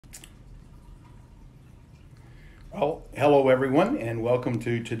Well, hello everyone, and welcome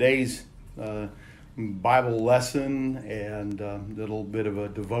to today's Bible lesson and a little bit of a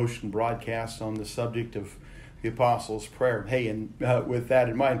devotion broadcast on the subject of the Apostles' Prayer. Hey, and with that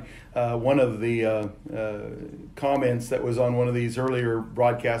in mind, one of the comments that was on one of these earlier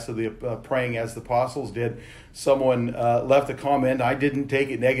broadcasts of the Praying as the Apostles did, someone left a comment. I didn't take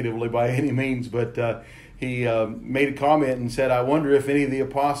it negatively by any means, but he made a comment and said, I wonder if any of the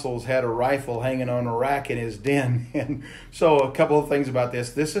apostles had a rifle hanging on a rack in his den. And so a couple of things about this.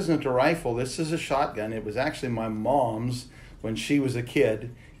 This isn't a rifle. This is a shotgun. It was actually my mom's when she was a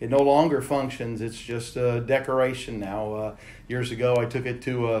kid. It no longer functions. It's just a decoration now. Years ago, I took it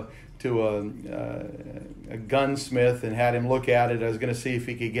to a gunsmith and had him look at it. I was going to see if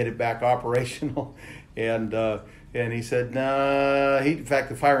he could get it back operational. And he said, nah, in fact,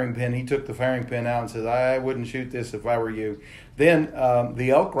 the firing pin, he took the firing pin out and said, I wouldn't shoot this if I were you. Then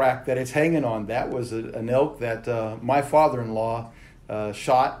the elk rack that it's hanging on, that was an elk that my father-in-law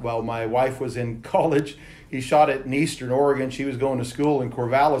shot while my wife was in college. He shot it in eastern Oregon. She was going to school in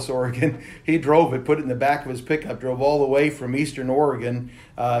Corvallis, Oregon. He drove it, put it in the back of his pickup, drove all the way from eastern Oregon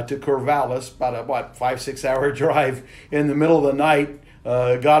to Corvallis, about a 5-6 hour drive in the middle of the night.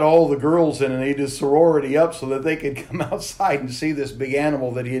 Got all the girls in and he did sorority up so that they could come outside and see this big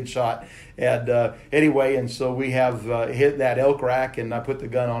animal that he had shot. And anyway, and so we have hit that elk rack, and I put the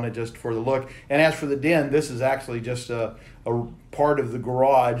gun on it just for the look. And as for the den, this is actually just a part of the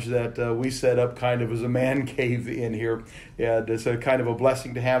garage that we set up kind of as a man cave in here. And it's a kind of a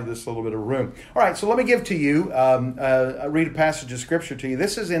blessing to have this little bit of room. All right, so let me give to you, read a passage of Scripture to you.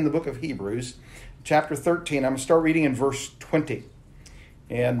 This is in the book of Hebrews, chapter 13. I'm going to start reading in verse 20.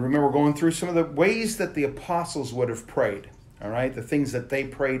 And remember, we're going through some of the ways that the apostles would have prayed, all right, the things that they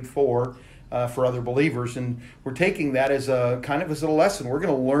prayed for other believers. And we're taking that as a kind of as a lesson. We're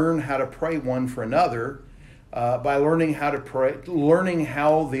going to learn how to pray one for another by learning how to pray, learning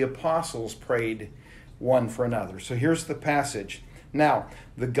how the apostles prayed one for another. So here's the passage. Now,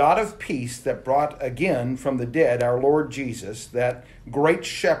 the God of peace that brought again from the dead our Lord Jesus, that great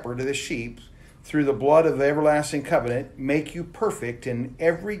shepherd of the sheep, through the blood of the everlasting covenant, make you perfect in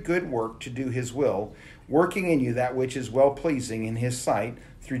every good work to do his will, working in you that which is well-pleasing in his sight,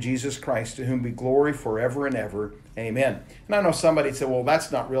 through Jesus Christ, to whom be glory forever and ever. Amen. And I know somebody said, well,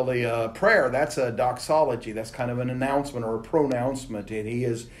 that's not really a prayer. That's a doxology. That's kind of an announcement or a pronouncement. And he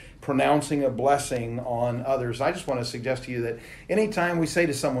is pronouncing a blessing on others. I just want to suggest to you that anytime we say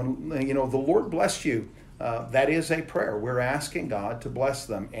to someone, the Lord bless you, that is a prayer. We're asking God to bless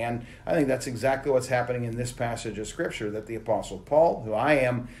them. And I think that's exactly what's happening in this passage of Scripture, that the Apostle Paul, who I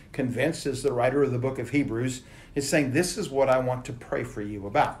am convinced is the writer of the book of Hebrews, is saying, this is what I want to pray for you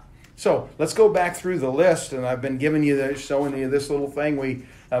about. So let's go back through the list, and I've been giving you this, showing you this little thing. We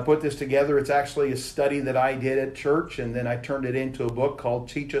put this together. It's actually a study that I did at church, and then I turned it into a book called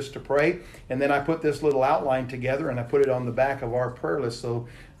Teach Us to Pray. And then I put this little outline together, and I put it on the back of our prayer list. So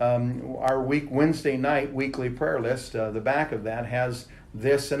our Wednesday night weekly prayer list, the back of that has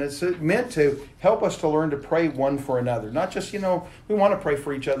this, and it's meant to help us to learn to pray one for another. Not just, we want to pray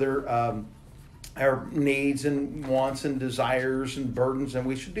for each other, our needs and wants and desires and burdens, and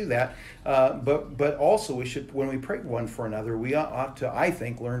we should do that. But also we should, when we pray one for another, we ought to, I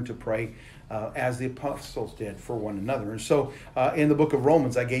think, learn to pray as the apostles did for one another. And so in the book of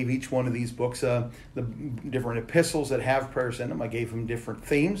Romans, I gave each one of these books the different epistles that have prayers in them. I gave them different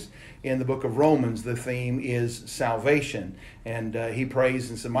themes. In the book of Romans, the theme is salvation. And he prays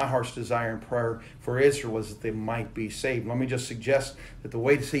and said, my heart's desire and prayer for Israel is that they might be saved. Let me just suggest that the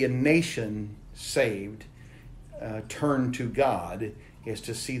way to see a nation saved, turn to God, is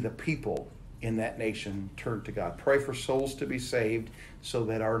to see the people in that nation turn to God. Pray for souls to be saved so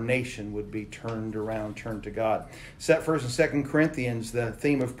that our nation would be turned to God. Set 1st and 2nd Corinthians, the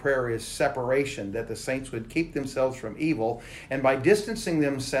theme of prayer is separation, that the saints would keep themselves from evil, and by distancing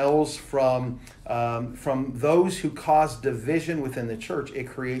themselves from those who cause division within the church, it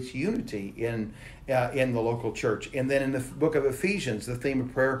creates unity in the local church. And then in the book of Ephesians, the theme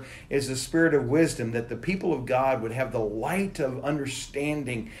of prayer is the spirit of wisdom, that the people of God would have the light of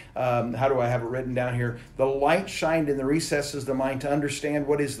understanding. How do I have it written down here? The light shined in the recesses of the mind to understand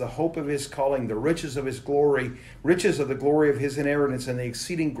what is the hope of his calling, the riches of his glory, riches of the glory of his inheritance, and the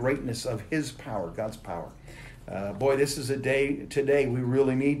exceeding greatness of his power, God's power. Boy, this is a day today we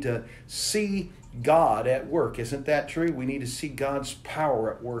really need to see God at work. Isn't that true? We need to see God's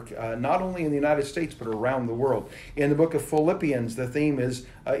power at work, not only in the United States, but around the world. In the book of Philippians, the theme is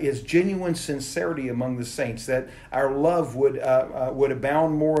genuine sincerity among the saints, that our love would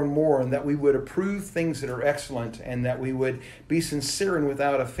abound more and more, and that we would approve things that are excellent, and that we would be sincere and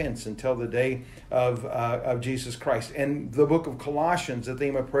without offense until the day of Jesus Christ. And the book of Colossians, the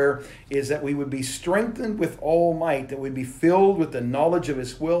theme of prayer is that we would be strengthened with all might, that we'd be filled with the knowledge of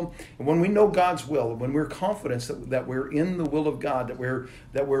His will. And when we know God's will, when we're confident that we're in the will of God,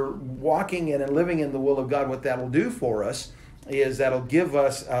 that we're walking in and living in the will of God, what that'll do for us is it'll give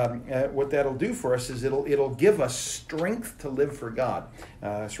us strength to live for God,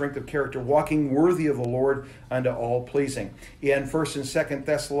 strength of character, walking worthy of the Lord unto all pleasing. In 1st and 2nd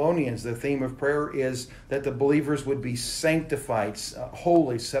Thessalonians, the theme of prayer is that the believers would be sanctified,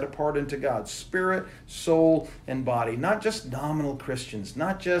 holy, set apart unto God, spirit, soul, and body. Not just nominal Christians,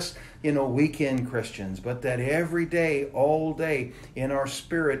 not just weekend Christians, but that every day, all day, in our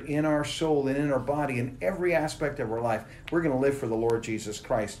spirit, in our soul, and in our body, in every aspect of our life, we're going to live for the Lord Jesus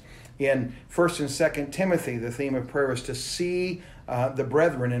Christ. In 1st and 2nd Timothy, the theme of prayer is to see the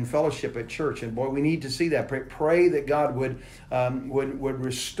brethren in fellowship at church. And boy, we need to see that. Pray that God would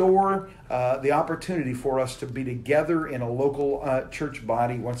restore the opportunity for us to be together in a local church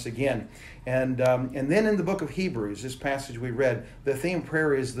body once again. And then in the book of Hebrews, this passage we read, the theme of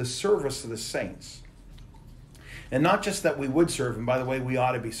prayer is the service of the saints. And not just that we would serve, and by the way, we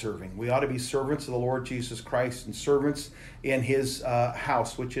ought to be serving. We ought to be servants of the Lord Jesus Christ and servants in His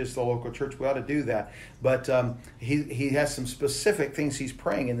house, which is the local church. We ought to do that. But he has some specific things he's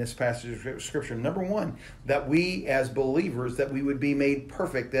praying in this passage of Scripture. Number one, that we as believers, that we would be made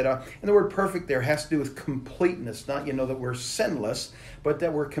perfect. That and the word perfect there has to do with completeness, not that we're sinless, but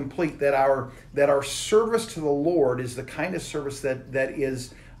that we're complete. That our service to the Lord is the kind of service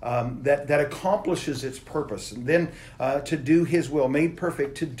that accomplishes its purpose, and then to do His will, made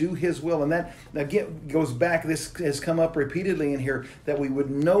perfect to do His will. And that again goes back, this has come up repeatedly in here, that we would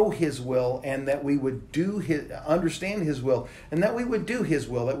know His will, and that we would understand His will, and that we would do His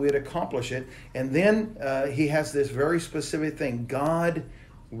will, that we would accomplish it. And then he has this very specific thing, God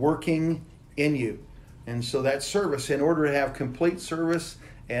working in you. And so that service, in order to have complete service,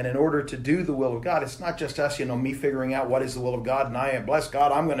 and in order to do the will of God, it's not just us, me figuring out what is the will of God, and I am, bless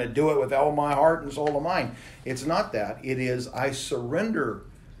God, I'm going to do it with all my heart and soul and mind. It's not that. It is, I surrender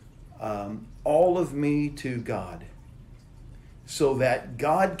all of me to God so that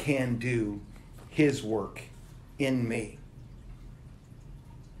God can do His work in me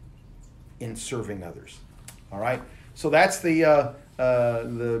in serving others. All right? So that's the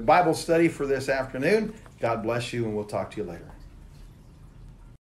Bible study for this afternoon. God bless you, and we'll talk to you later.